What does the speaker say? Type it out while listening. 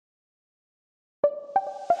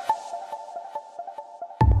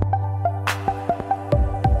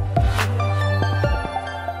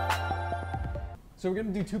So we're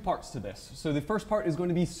going to do two parts to this. So the first part is going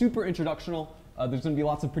to be super introductional. There's going to be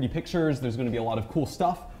lots of pretty pictures. There's going to be a lot of cool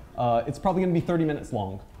stuff. It's probably going to be 30 minutes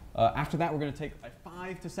long. After that, we're going to take a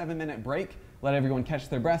 5 to 7 minute break, let everyone catch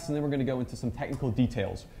their breaths, and then we're going to go into some technical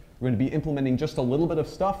details. We're going to be implementing just a little bit of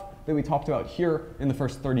stuff that we talked about here in the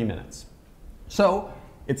first 30 minutes. So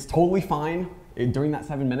it's totally fine during that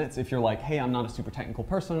 7 minutes if you're like, hey, I'm not a super technical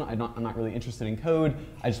person, I'm not really interested in code,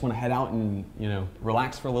 I just want to head out and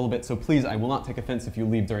relax for a little bit. So please, I will not take offense if you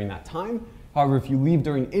leave during that time. However, if you leave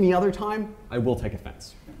during any other time, I will take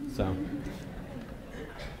offense. So,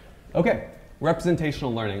 okay,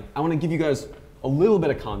 representational learning. I want to give you guys a little bit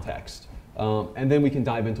of context, and then we can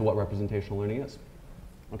dive into what representational learning is.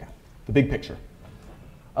 Okay, the big picture.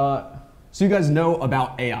 So you guys know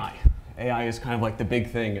about AI. AI is kind of like the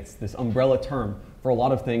big thing. It's this umbrella term for a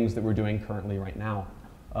lot of things that we're doing currently right now.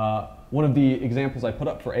 One of the examples I put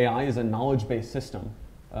up for AI is a knowledge-based system.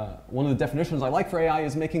 One of the definitions I like for AI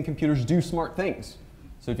is making computers do smart things.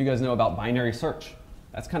 So if you guys know about binary search,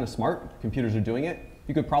 that's kind of smart. Computers are doing it.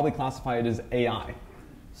 You could probably classify it as AI.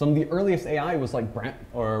 Some of the earliest AI was like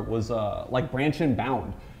branch and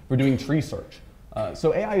bound for doing tree search.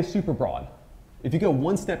 So AI is super broad. If you go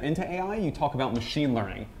one step into AI, you talk about machine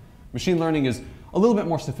learning. Machine learning is a little bit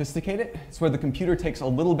more sophisticated. It's where the computer takes a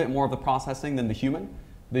little bit more of the processing than the human.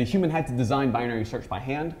 The human had to design binary search by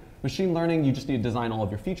hand. Machine learning, you just need to design all of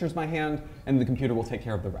your features by hand, and the computer will take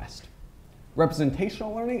care of the rest.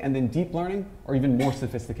 Representational learning and then deep learning are even more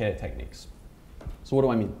sophisticated techniques. So what do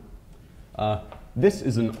I mean? This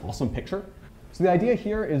is an awesome picture. So the idea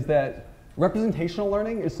here is that representational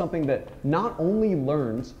learning is something that not only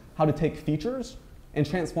learns how to take features and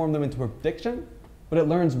transform them into a prediction, but it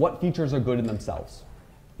learns what features are good in themselves.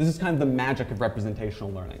 This is kind of the magic of representational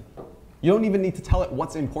learning. You don't even need to tell it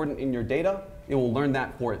what's important in your data. It will learn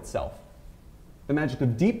that for itself. The magic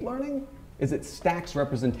of deep learning is it stacks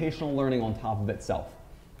representational learning on top of itself.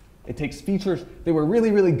 It takes features that were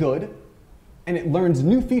really, really good, and it learns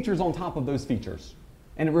new features on top of those features.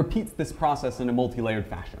 And it repeats this process in a multi-layered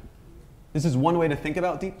fashion. This is one way to think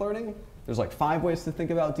about deep learning. There's like 5 ways to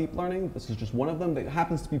think about deep learning. This is just one of them that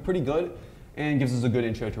happens to be pretty good and gives us a good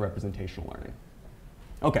intro to representational learning.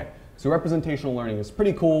 Okay, so representational learning is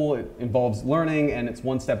pretty cool. It involves learning, and it's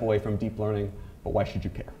one step away from deep learning, but why should you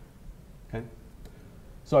care? Okay,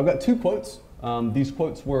 so I've got 2 quotes. These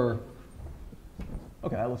quotes were,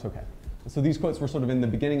 okay, that looks okay. So these quotes were sort of in the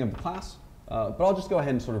beginning of the class, but I'll just go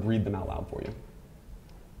ahead and sort of read them out loud for you.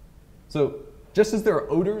 So just as there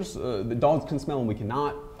are odors that dogs can smell and we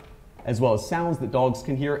cannot, as well as sounds that dogs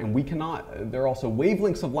can hear and we cannot, there are also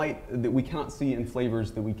wavelengths of light that we cannot see and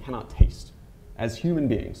flavors that we cannot taste as human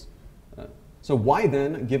beings. So why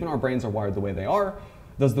then, given our brains are wired the way they are,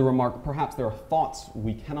 does the remark, perhaps there are thoughts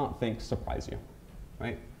we cannot think, surprise you,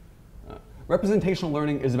 right? Representational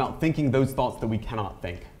learning is about thinking those thoughts that we cannot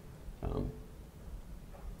think.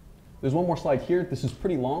 There's one more slide here. This is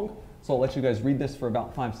pretty long, so I'll let you guys read this for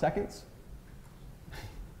about 5 seconds.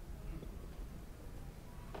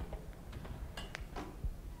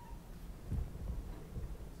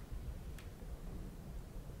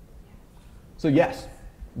 So yes,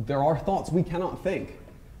 there are thoughts we cannot think.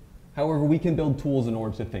 However, we can build tools in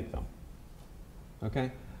order to think them.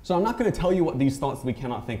 Okay? So I'm not going to tell you what these thoughts we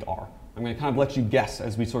cannot think are. I'm going to kind of let you guess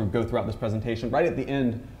as we sort of go throughout this presentation. Right at the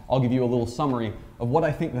end, I'll give you a little summary of what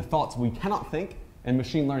I think the thoughts we cannot think and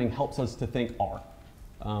machine learning helps us to think are.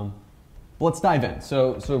 But let's dive in.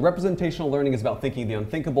 So representational learning is about thinking the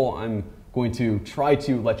unthinkable. I'm going to try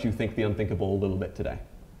to let you think the unthinkable a little bit today.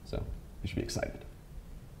 So you should be excited.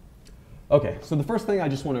 Okay, so the first thing I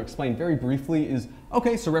just want to explain very briefly is,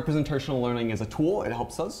 okay, so representational learning is a tool. It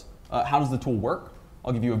helps us. How does the tool work?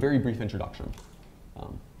 I'll give you a very brief introduction.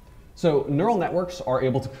 So neural networks are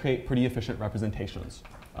able to create pretty efficient representations.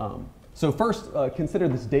 So first, consider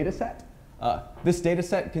this data set. This data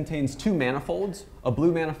set contains 2 manifolds, a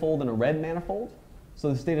blue manifold and a red manifold. So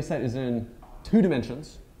this data set is in 2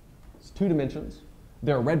 dimensions. It's 2 dimensions.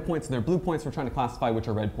 There are red points and there are blue points. We're trying to classify which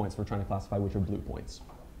are red points. We're trying to classify which are blue points.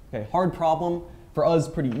 Okay, hard problem. For us,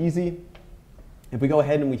 pretty easy. If we go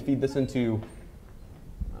ahead and we feed this into,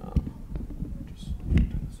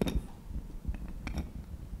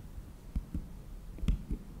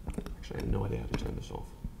 actually, I have no idea how to turn this off.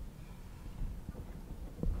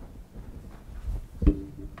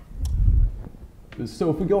 So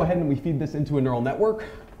if we go ahead and we feed this into a neural network,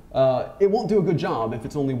 it won't do a good job if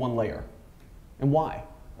it's only 1 layer. And why?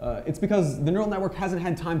 It's because the neural network hasn't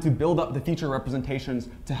had time to build up the feature representations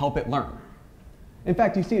to help it learn. In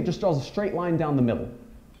fact, you see it just draws a straight line down the middle.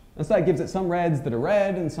 And so that gives it some reds that are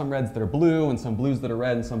red, and some reds that are blue, and some blues that are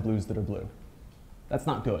red, and some blues that are blue. That's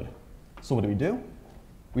not good. So what do?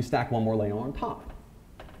 We stack one more layer on top.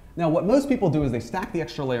 Now, what most people do is they stack the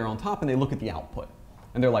extra layer on top and they look at the output.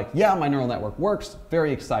 And they're like, yeah, my neural network works,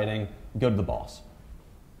 very exciting, go to the boss.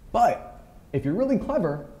 But if you're really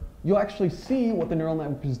clever, you'll actually see what the neural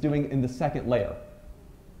network is doing in the second layer.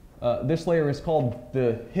 This layer is called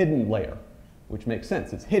the hidden layer, which makes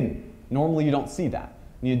sense. It's hidden. Normally, you don't see that.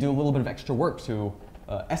 You need to do a little bit of extra work to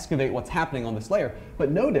excavate what's happening on this layer.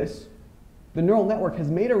 But notice, the neural network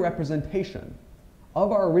has made a representation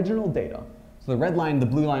of our original data. So the red line and the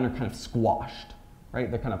blue line are kind of squashed,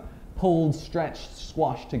 right? They're kind of pulled, stretched,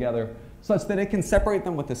 squashed together, such that it can separate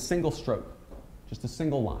them with a single stroke, just a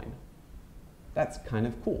single line. That's kind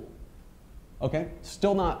of cool. Okay,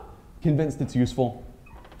 still not convinced it's useful.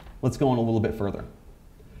 Let's go on a little bit further.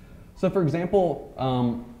 So for example,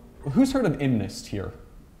 who's heard of MNIST here?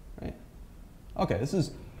 Right? Okay, this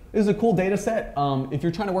is a cool data set. If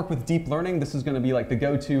you're trying to work with deep learning, this is going to be like the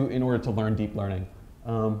go-to in order to learn deep learning.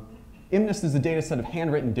 MNIST is a data set of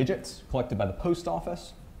handwritten digits collected by the post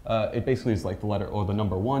office. It basically is like the letter or the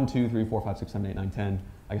number 1, 2, 3, 4, 5, 6, 7, 8, 9, 10.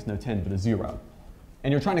 I guess no 10, but a 0.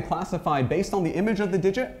 And you're trying to classify, based on the image of the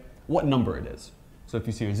digit, what number it is. So if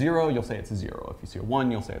you see a 0, you'll say it's a 0. If you see a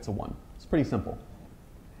 1, you'll say it's a 1. It's pretty simple.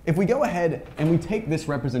 If we go ahead and we take this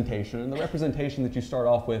representation, and the representation that you start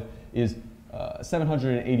off with is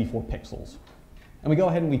 784 pixels. And we go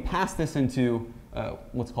ahead and we pass this into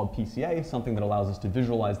what's called PCA, something that allows us to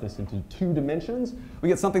visualize this into 2 dimensions. We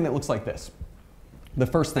get something that looks like this. The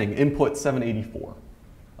first thing, input 784.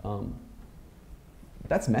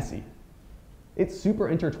 That's messy. It's super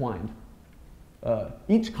intertwined.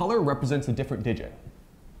 Each color represents a different digit.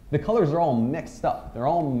 The colors are all mixed up. They're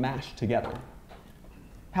all mashed together.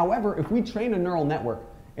 However, if we train a neural network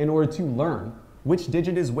in order to learn which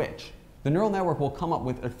digit is which, the neural network will come up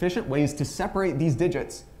with efficient ways to separate these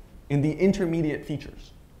digits in the intermediate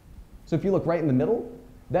features. So if you look right in the middle,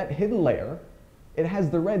 that hidden layer, it has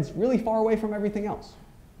the reds really far away from everything else.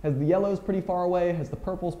 Has the yellows pretty far away, has the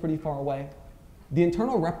purples pretty far away. The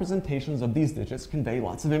internal representations of these digits convey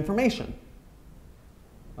lots of information.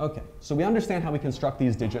 Okay, so we understand how we construct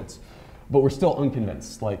these digits, but we're still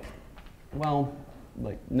unconvinced. Like, well,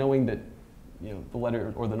 like knowing that the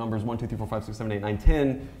letter or the numbers 1, 2, 3, 4, 5, 6, 7, 8, 9,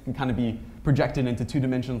 10 can kind of be projected into 2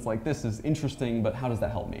 dimensions like this is interesting, but how does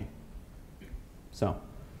that help me? So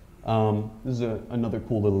this is another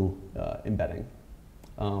cool little embedding.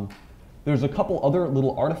 There's a couple other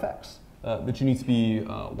little artifacts that you need to be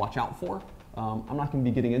watch out for. I'm not going to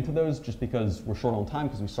be getting into those just because we're short on time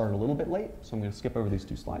because we started a little bit late, so I'm going to skip over these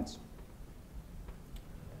 2 slides.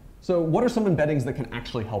 So what are some embeddings that can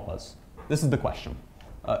actually help us? This is the question.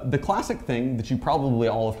 The classic thing that you probably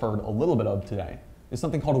all have heard a little bit of today is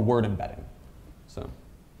something called a word embedding. So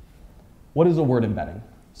what is a word embedding?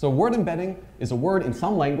 So a word embedding is a word in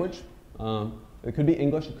some language. It could be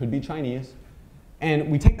English, it could be Chinese.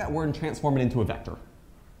 And we take that word and transform it into a vector.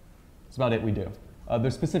 That's about it we do.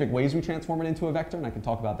 There's specific ways we transform it into a vector, and I can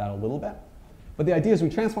talk about that a little bit. But the idea is we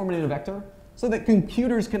transform it into a vector so that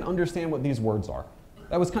computers can understand what these words are.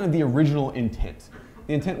 That was kind of the original intent.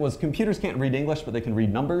 The intent was computers can't read English, but they can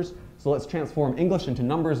read numbers, so let's transform English into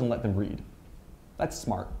numbers and let them read. That's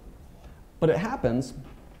smart. But it happens,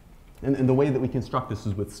 and the way that we construct this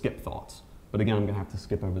is with skip thoughts. But again, I'm going to have to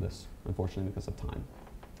skip over this, unfortunately, because of time.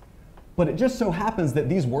 But it just so happens that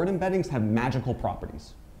these word embeddings have magical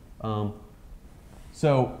properties.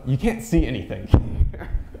 So you can't see anything.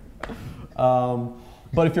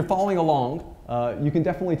 But if you're following along, you can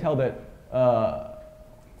definitely tell that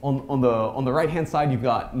on the right-hand side, you've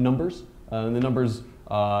got numbers. And the numbers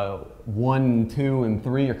 1, 2, and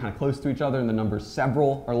 3 are kind of close to each other, and the numbers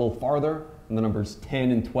several are a little farther, and the numbers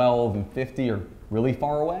 10 and 12 and 50 are really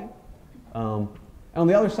far away. And on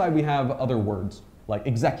the other side, we have other words like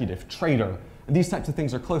executive, trader, and these types of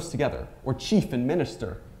things are close together, or chief and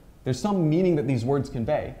minister. There's some meaning that these words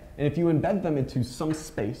convey, and if you embed them into some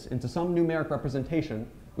space, into some numeric representation,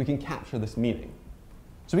 we can capture this meaning.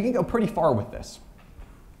 So we can go pretty far with this.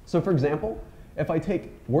 So for example, if I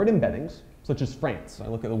take word embeddings, such as France, I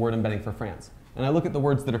look at the word embedding for France, and I look at the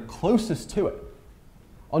words that are closest to it,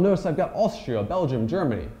 I'll notice I've got Austria, Belgium,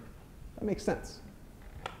 Germany. That makes sense.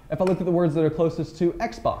 If I look at the words that are closest to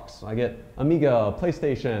Xbox, I get Amiga,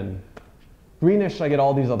 PlayStation. Greenish, I get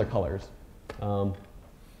all these other colors.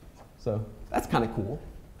 So that's kind of cool.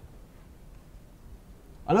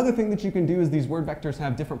 Another thing that you can do is these word vectors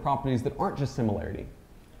have different properties that aren't just similarity.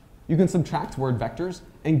 You can subtract word vectors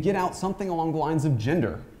and get out something along the lines of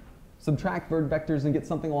gender. Subtract word vectors and get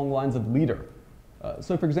something along the lines of leader.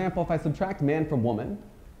 So for example, if I subtract man from woman,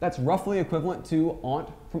 that's roughly equivalent to aunt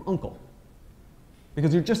from uncle.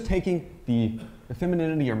 because you're just taking the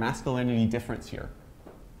femininity or masculinity difference here,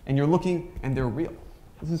 and you're looking, and they're real.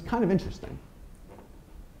 This is kind of interesting.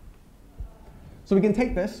 So we can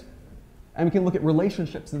take this, and we can look at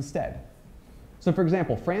relationships instead. So for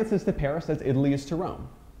example, France is to Paris as Italy is to Rome.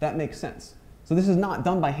 That makes sense. So this is not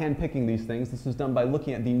done by hand-picking these things. This is done by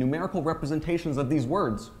looking at the numerical representations of these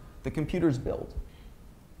words that computers build.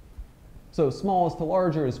 So small is to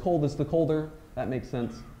larger, as cold is to colder. That makes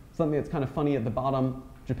sense. Something that's kind of funny at the bottom.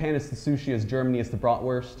 Japan is to sushi as Germany is to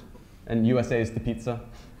bratwurst. And USA is to pizza,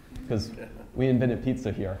 because we invented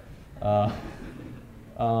pizza here. So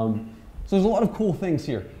there's a lot of cool things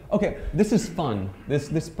here. Okay, this is fun.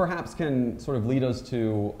 This perhaps can sort of lead us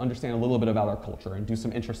to understand a little bit about our culture and do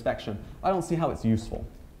some introspection. I don't see how it's useful.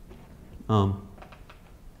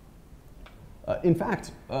 In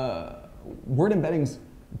fact, word embeddings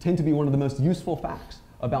tend to be one of the most useful facts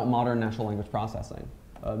about modern natural language processing.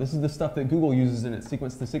 This is the stuff that Google uses in its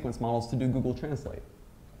sequence-to-sequence models to do Google Translate.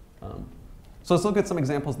 So let's look at some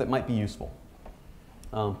examples that might be useful.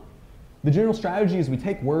 The general strategy is we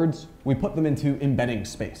take words, we put them into embedding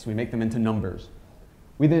space. We make them into numbers.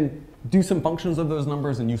 We then do some functions of those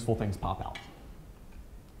numbers and useful things pop out.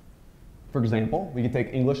 For example, we could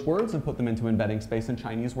take English words and put them into embedding space and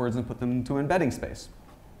Chinese words and put them into embedding space.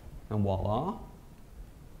 And voila.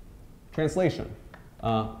 Translation,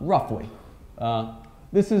 roughly.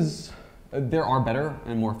 There are better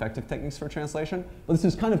and more effective techniques for translation, but this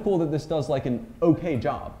is kind of cool that this does like an okay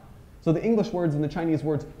job. So the English words and the Chinese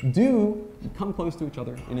words do come close to each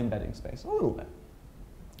other in embedding space, a little bit.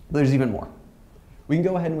 But there's even more. We can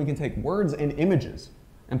go ahead and we can take words and images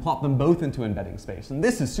and plop them both into embedding space, and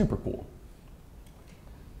this is super cool.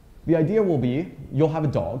 The idea will be, you'll have a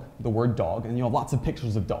dog, the word dog, and you'll have lots of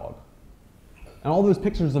pictures of dog. And all those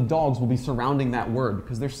pictures of dogs will be surrounding that word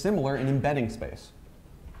because they're similar in embedding space.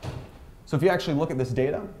 So if you actually look at this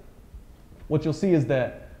data, what you'll see is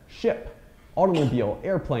that ship, automobile,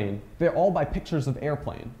 airplane, they're all by pictures of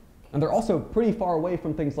airplane. And they're also pretty far away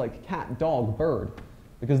from things like cat, dog, bird,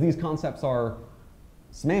 because these concepts are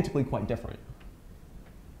semantically quite different.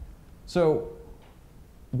 So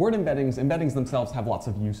word embeddings themselves have lots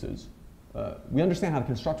of uses. We understand how to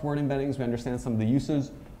construct word embeddings. We understand some of the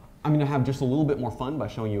uses. I'm going to have just a little bit more fun by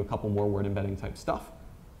showing you a couple more word embedding type stuff.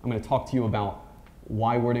 I'm going to talk to you about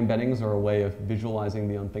why word embeddings are a way of visualizing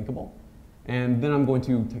the unthinkable. And then I'm going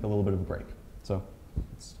to take a little bit of a break. So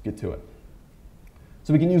let's get to it.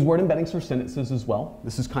 So we can use word embeddings for sentences as well.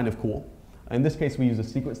 This is kind of cool. In this case, we use a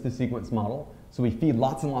sequence-to-sequence model. So we feed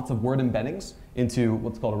lots and lots of word embeddings into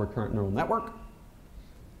what's called a recurrent neural network.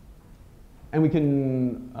 And we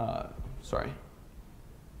can,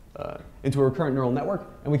 into a recurrent neural network,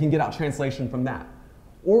 and we can get out translation from that.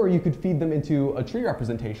 Or you could feed them into a tree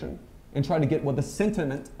representation and try to get what the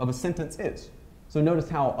sentiment of a sentence is. So notice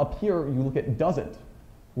how up here you look at doesn't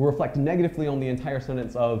will reflect negatively on the entire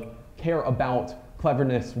sentence of care about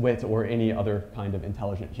cleverness, wit, or any other kind of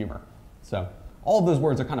intelligent humor. So all of those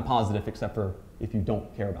words are kind of positive except for if you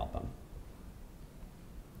don't care about them.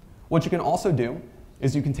 What you can also do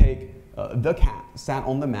is you can take the cat sat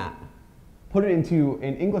on the mat, put it into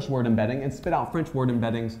an English word embedding, and spit out French word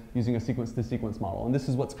embeddings using a sequence-to-sequence model. And this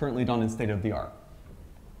is what's currently done in state-of-the-art.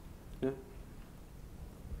 Yeah.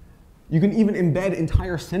 You can even embed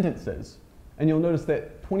entire sentences. And you'll notice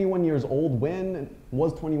that 21 years old when,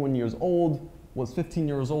 was 21 years old, was 15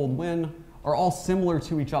 years old when, are all similar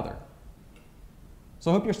to each other.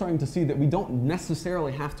 So I hope you're starting to see that we don't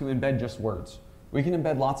necessarily have to embed just words. We can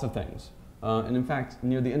embed lots of things. And in fact,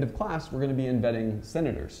 near the end of class, we're going to be embedding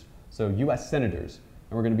senators. So US senators.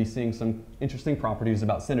 And we're going to be seeing some interesting properties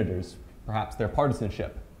about senators, perhaps their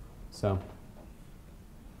partisanship. So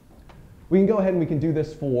we can go ahead and we can do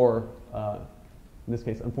this for, in this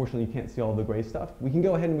case, unfortunately, you can't see all the gray stuff. We can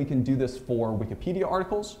go ahead and we can do this for Wikipedia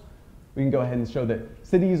articles. We can go ahead and show that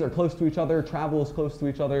cities are close to each other, travel is close to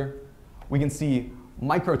each other. We can see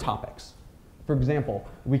microtopics. For example,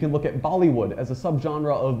 we can look at Bollywood as a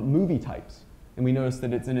subgenre of movie types, and we notice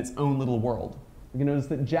that it's in its own little world. We can notice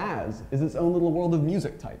that jazz is its own little world of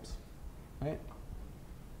music types, right?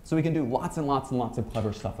 So we can do lots and lots and lots of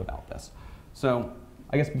clever stuff about this. So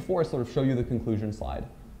I guess before I sort of show you the conclusion slide,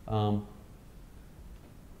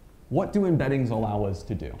 what do embeddings allow us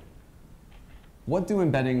to do? What do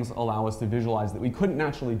embeddings allow us to visualize that we couldn't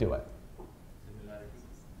naturally do it?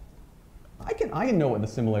 I can know what the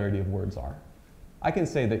similarity of words are. I can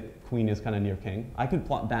say that queen is kind of near king. I could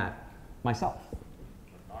plot that myself.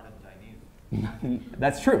 But not in Chinese.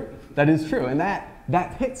 That's true. That is true. And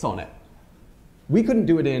that hits on it. We couldn't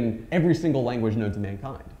do it in every single language known to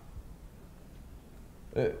mankind.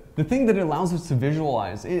 the thing that it allows us to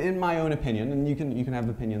visualize, in my own opinion, and you can have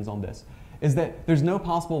opinions on this, is that there's no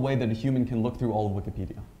possible way that a human can look through all of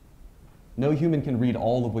Wikipedia. No human can read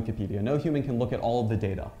all of Wikipedia. No human can look at all of the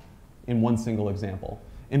data in one single example.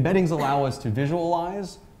 Embeddings allow us to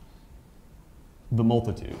visualize the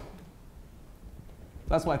multitude.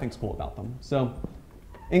 That's what I think is cool about them. So,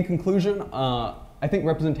 in conclusion, I think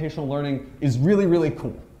representational learning is really, really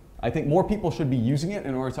cool. I think more people should be using it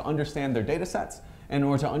in order to understand their data sets and in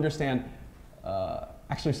order to understand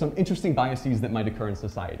actually some interesting biases that might occur in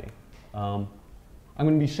society. I'm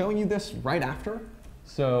going to be showing you this right after.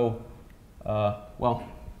 So, well,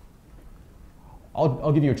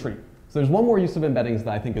 I'll give you a treat. So there's one more use of embeddings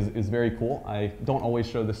that I think is very cool. I don't always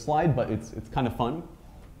show this slide, but it's kind of fun.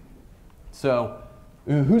 So,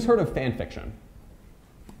 who's heard of fan fiction?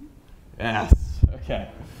 Yes, okay.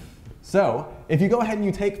 So, if you go ahead and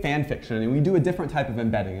you take fan fiction and we do a different type of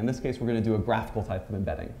embedding, in this case we're going to do a graphical type of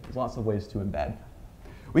embedding. There's lots of ways to embed.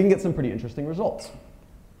 We can get some pretty interesting results.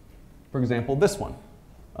 For example, this one.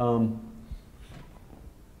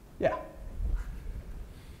 Yeah.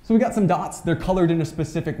 So we got some dots. They're colored in a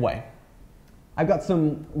specific way. I've got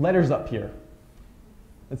some letters up here.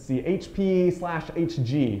 Let's see,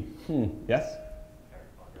 HP/HG. Yes?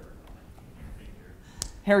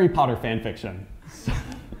 Harry Potter fan fiction.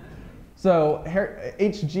 So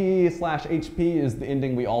HG/HP is the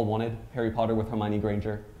ending we all wanted. Harry Potter with Hermione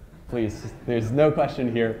Granger. Please, there's no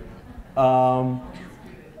question here. Yeah,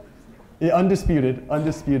 undisputed,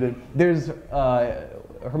 undisputed. There's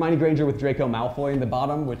Hermione Granger with Draco Malfoy in the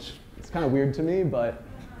bottom, which is kind of weird to me, but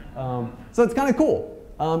so it's kind of cool.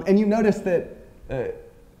 And you notice that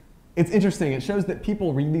it's interesting. It shows that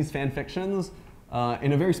people read these fan fictions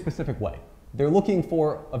in a very specific way. They're looking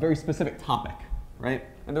for a very specific topic, right?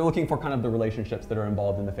 And they're looking for kind of the relationships that are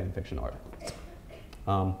involved in the fan fiction art.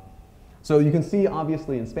 So you can see,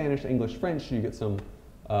 obviously, in Spanish, English, French, you get some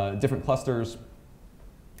different clusters.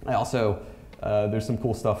 I also, there's some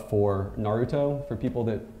cool stuff for Naruto, for people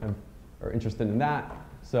that are interested in that.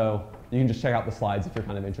 So you can just check out the slides if you're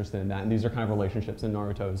kind of interested in that. And these are kind of relationships in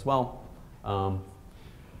Naruto as well.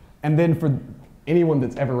 And then for anyone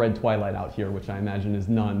that's ever read Twilight out here, which I imagine is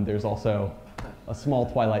none, there's also a small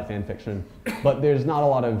Twilight fan fiction. But there's not a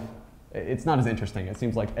lot of, it's not as interesting. It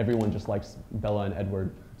seems like everyone just likes Bella and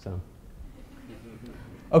Edward. So,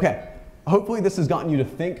 okay, hopefully this has gotten you to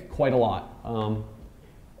think quite a lot.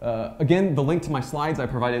 Again, the link to my slides, I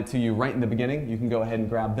provided to you right in the beginning. You can go ahead and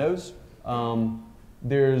grab those.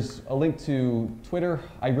 There's a link to Twitter.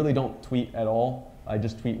 I really don't tweet at all. I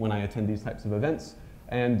just tweet when I attend these types of events.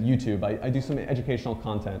 And YouTube. I do some educational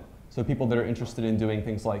content. So people that are interested in doing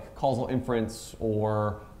things like causal inference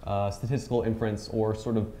or statistical inference or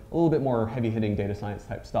sort of a little bit more heavy-hitting data science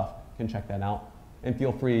type stuff can check that out. And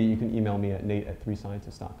feel free, you can email me at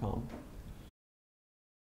nate@3scientist.com.